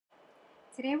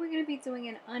Today we're going to be doing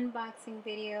an unboxing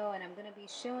video and I'm going to be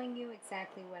showing you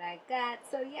exactly what I got.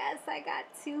 So yes, I got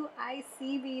two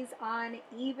I-Cybies on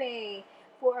eBay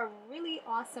for a really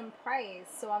awesome price.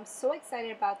 So I'm so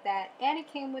excited about that. And it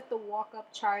came with the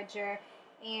walk-up charger.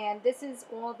 And this is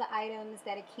all the items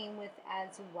that it came with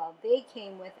as well. They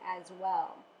came with as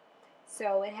well.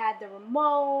 So it had the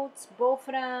remotes, both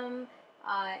of them.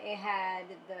 It had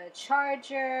the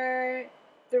charger,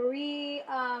 three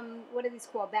what are these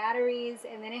called, batteries,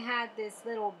 and then it had this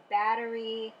little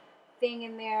battery thing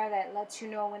in there that lets you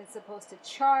know when it's supposed to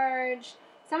charge.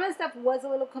 Some of the stuff was a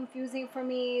little confusing for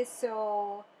me,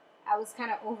 so I was kind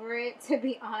of over it, to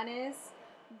be honest,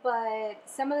 but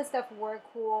some of the stuff were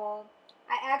cool.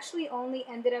 I actually only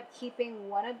ended up keeping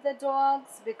one of the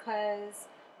dogs because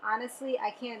honestly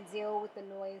I can't deal with the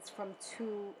noise from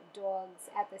two dogs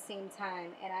at the same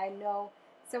time, and I know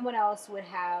someone else would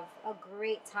have a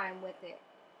great time with it.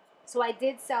 So I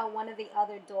did sell one of the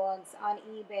other dogs on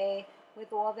eBay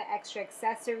with all the extra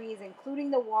accessories,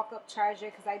 including the walk-up charger,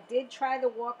 because I did try the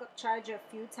walk-up charger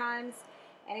a few times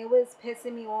and it was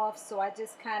pissing me off, so I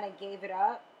just kind of gave it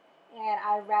up, and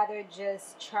I'd rather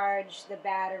just charge the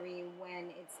battery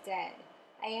when it's dead.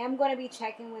 I am going to be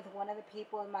checking with one of the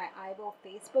people in my aibō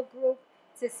Facebook group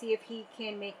to see if he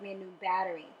can make me a new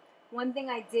battery. One thing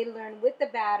I did learn with the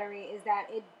battery is that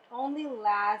it only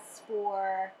lasts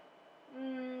for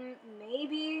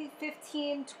maybe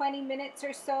 15-20 minutes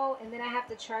or so, and then I have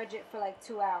to charge it for like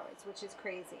 2 hours, which is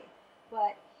crazy.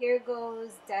 But here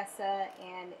goes Dessa,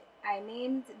 and I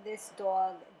named this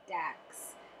dog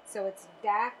Dax. So it's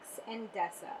Dax and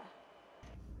Dessa.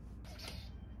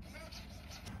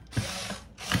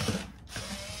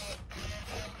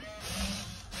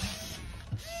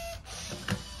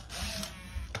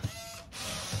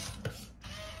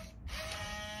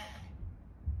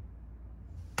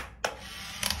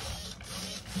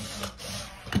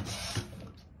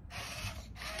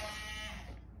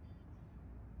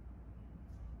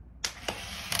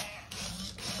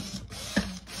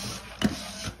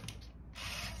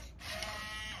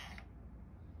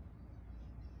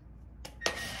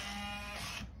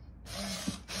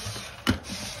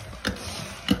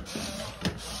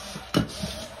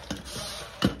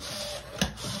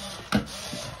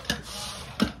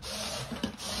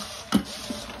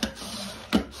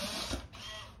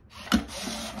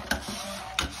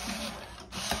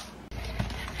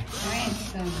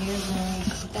 So here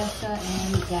goes Dessa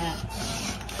and Dax.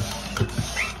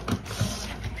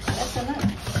 Dessa, look.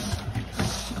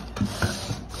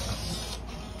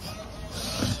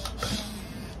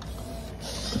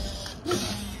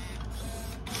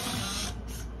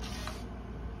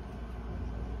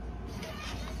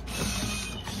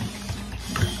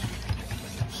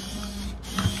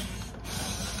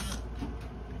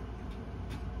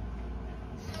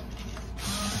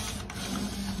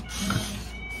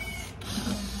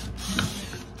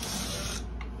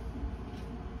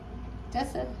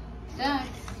 Dessa, Dax.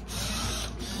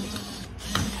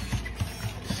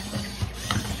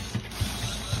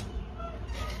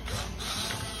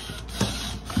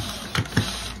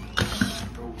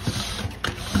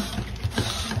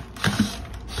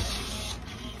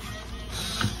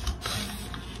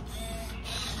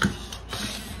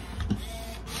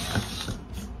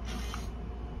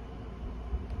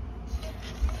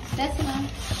 Dessa.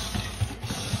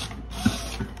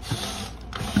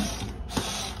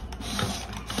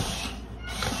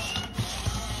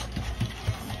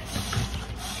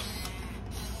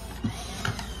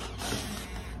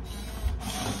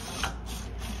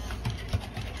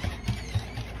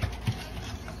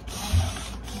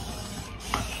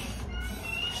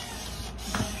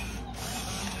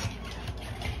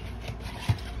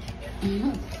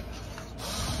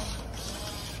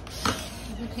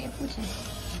 It's okay pushing.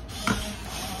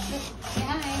 Look, say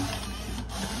hi.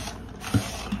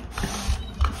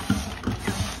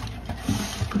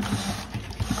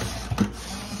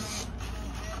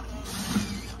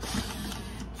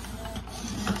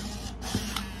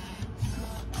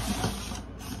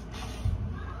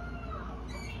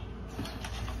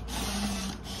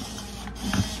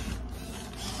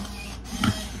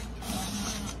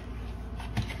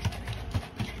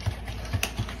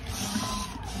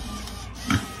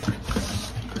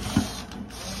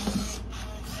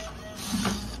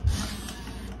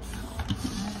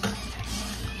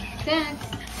 Dax.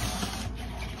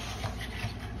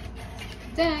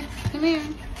 Dax, come here.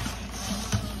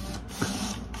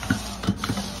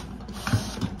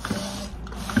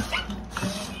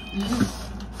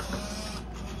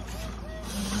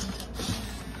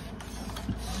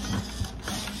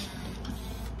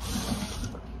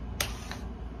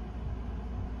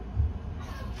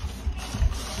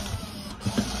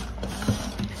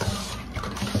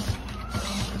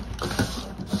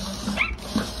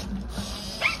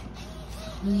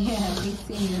 Yeah, we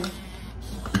see you.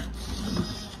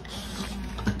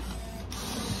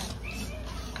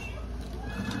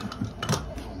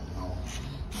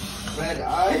 Red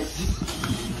eyes.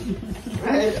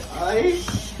 Red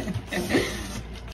eyes.